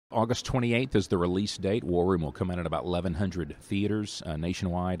August 28th is the release date. War Room will come out at about 1,100 theaters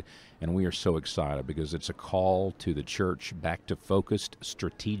nationwide, and we are so excited because it's a call to the church back to focused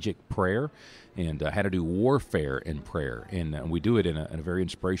strategic prayer and how to do warfare in prayer. And we do it in a very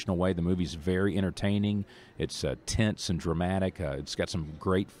inspirational way. The movie's very entertaining. It's tense and dramatic. It's got some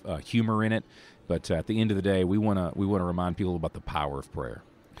great humor in it. But at the end of the day, we want to remind people about the power of prayer.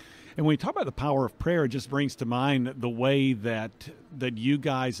 And when we talk about the power of prayer, it just brings to mind the way that you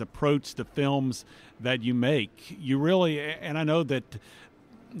guys approach the films that you make. You really, and I know that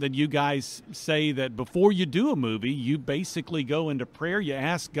you guys say that before you do a movie, you basically go into prayer. You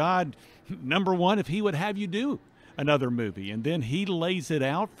ask God, number one, if he would have you do another movie, and then he lays it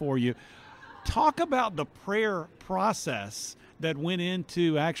out for you. Talk about the prayer process that went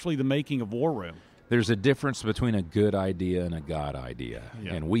into actually the making of War Room. There's a difference between a good idea and a God idea.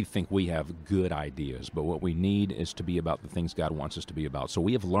 Yeah. And we think we have good ideas, but what we need is to be about the things God wants us to be about. So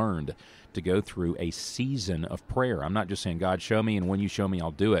we have learned to go through a season of prayer. I'm not just saying, God, show me, and when you show me,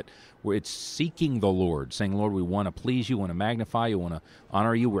 I'll do it. It's seeking the Lord, saying, Lord, we want to please you, want to magnify you, want to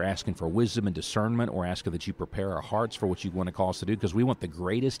honor you. We're asking for wisdom and discernment. We're asking that you prepare our hearts for what you want to call us to do, because we want the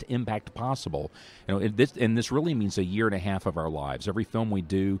greatest impact possible. This really means a year and a half of our lives. Every film we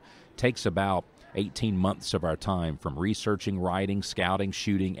do takes about 18 months of our time, from researching, writing, scouting,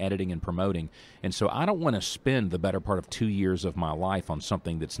 shooting, editing, and promoting. And so I don't want to spend the better part of 2 years of my life on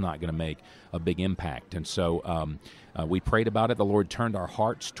something that's not going to make a big impact. And so we prayed about it. The Lord turned our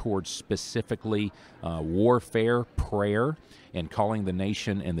hearts towards specifically warfare, prayer, and calling the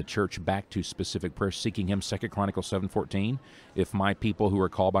nation and the church back to specific prayer, seeking him. 2 Chronicles 7:14, if my people who are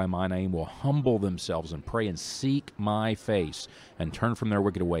called by my name will humble themselves and pray and seek my face and turn from their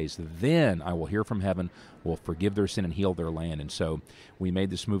wicked ways, then I will hear from heaven, will forgive their sin and heal their land. And so we made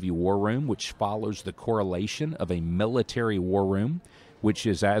this movie War Room, which follows the correlation of a military war room, which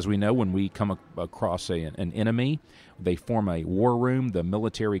is, as we know, when we come across an enemy, they form a war room. The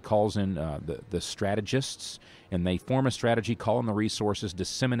military calls in the strategists, and they form a strategy, call in the resources,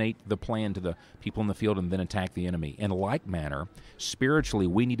 disseminate the plan to the people in the field, and then attack the enemy. In like manner, spiritually,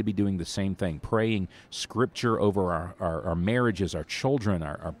 we need to be doing the same thing, praying Scripture over our marriages, our children,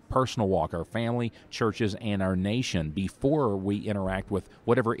 our personal walk, our family, churches, and our nation before we interact with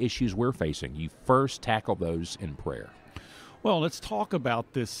whatever issues we're facing. You first tackle those in prayer. Well, let's talk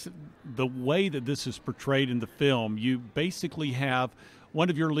about this, the way that this is portrayed in the film. You basically have one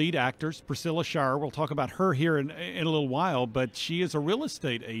of your lead actors, Priscilla Shirer. We'll talk about her here in a little while, but she is a real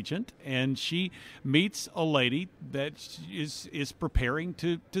estate agent, and she meets a lady that is preparing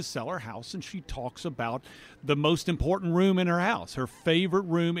to sell her house, and she talks about the most important room in her house. Her favorite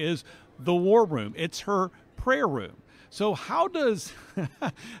room is the war room. It's her prayer room. So how does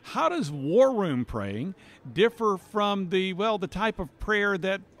war room praying differ from the type of prayer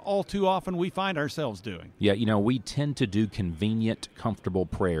that all too often we find ourselves doing? Yeah, we tend to do convenient, comfortable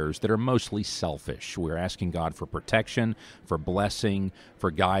prayers that are mostly selfish. We're asking God for protection, for blessing,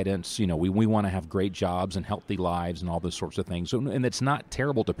 for guidance. We want to have great jobs and healthy lives and all those sorts of things. And it's not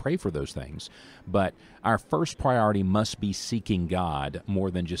terrible to pray for those things, but our first priority must be seeking God more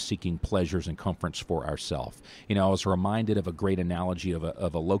than just seeking pleasures and comforts for ourselves. I was reminded of a great analogy of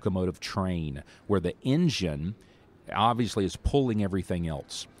a locomotive train where the engine obviously is pulling everything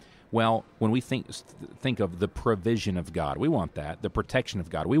else. Well, when we think of the provision of God, we want that. The protection of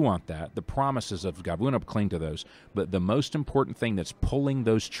God, we want that. The promises of God, we want to cling to those. But the most important thing that's pulling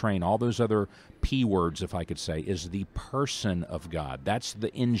those train, all those other P words, if I could say, is the person of God. That's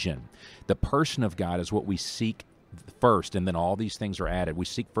the engine. The person of God is what we seek first, and then all these things are added. We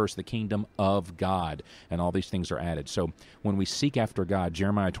seek first the kingdom of God, and all these things are added. So when we seek after God,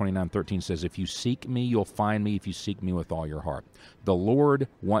 Jeremiah 29:13 says, if you seek me, you'll find me if you seek me with all your heart. The Lord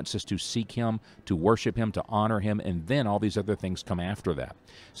wants us to seek him, to worship him, to honor him, and then all these other things come after that.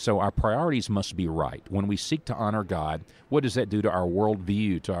 So our priorities must be right. When we seek to honor God, what does that do to our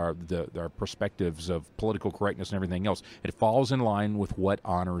worldview, to our perspectives of political correctness and everything else? It falls in line with what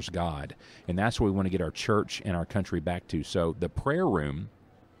honors God. And that's what we want to get our church and our country back to. So the prayer room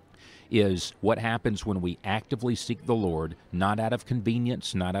is what happens when we actively seek the Lord, not out of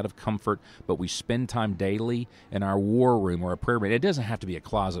convenience, not out of comfort, but we spend time daily in our war room or a prayer room. It doesn't have to be a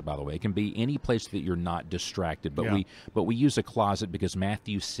closet, by the way. It can be any place that you're not distracted. But we use a closet because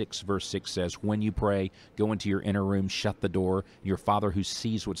Matthew 6, verse 6 says, when you pray, go into your inner room, shut the door. Your Father who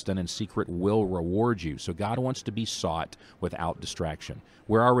sees what's done in secret will reward you. So God wants to be sought without distraction.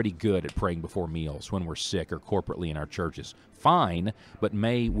 We're already good at praying before meals when we're sick or corporately in our churches. Fine, but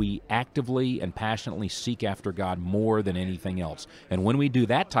may we actively and passionately seek after God more than anything else. And when we do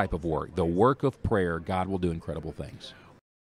that type of work, the work of prayer, God will do incredible things.